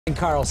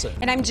Carlson.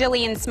 And I'm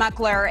Jillian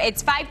Smuckler.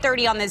 It's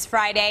 5:30 on this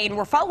Friday, and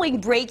we're following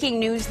breaking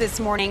news this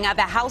morning of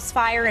a house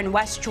fire in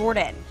West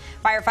Jordan.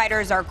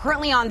 Firefighters are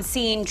currently on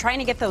scene trying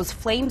to get those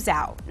flames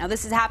out. Now,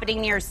 this is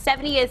happening near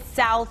 70th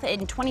South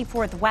and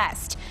 24th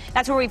West.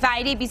 That's where we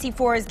find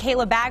ABC4's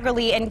Kayla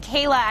Baggerly. And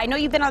Kayla, I know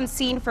you've been on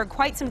scene for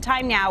quite some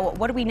time now.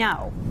 What do we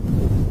know?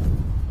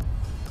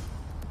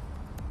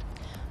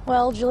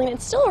 Well, Julian,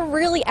 it's still a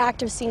really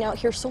active scene out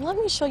here, so let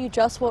me show you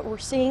just what we're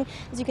seeing.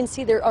 As you can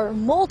see, there are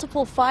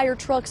multiple fire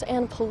trucks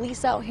and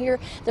police out here.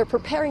 They're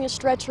preparing a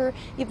stretcher.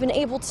 You've been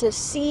able to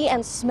see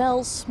and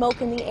smell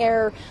smoke in the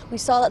air. We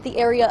saw that the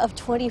area of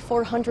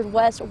 2400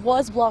 West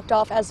was blocked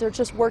off as they're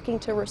just working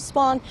to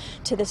respond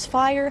to this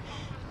fire.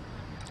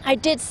 I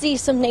did see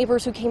some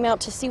neighbors who came out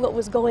to see what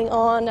was going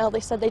on. Now, they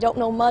said they don't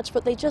know much,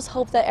 but they just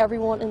hope that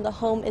everyone in the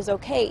home is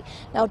okay.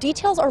 Now,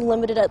 details are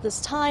limited at this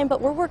time,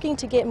 but we're working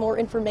to get more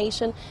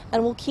information,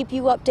 and we'll keep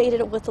you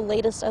updated with the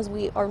latest as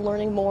we are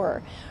learning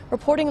more.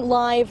 Reporting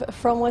live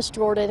from West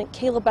Jordan,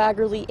 Kayla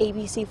Baggerly,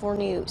 ABC4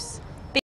 News.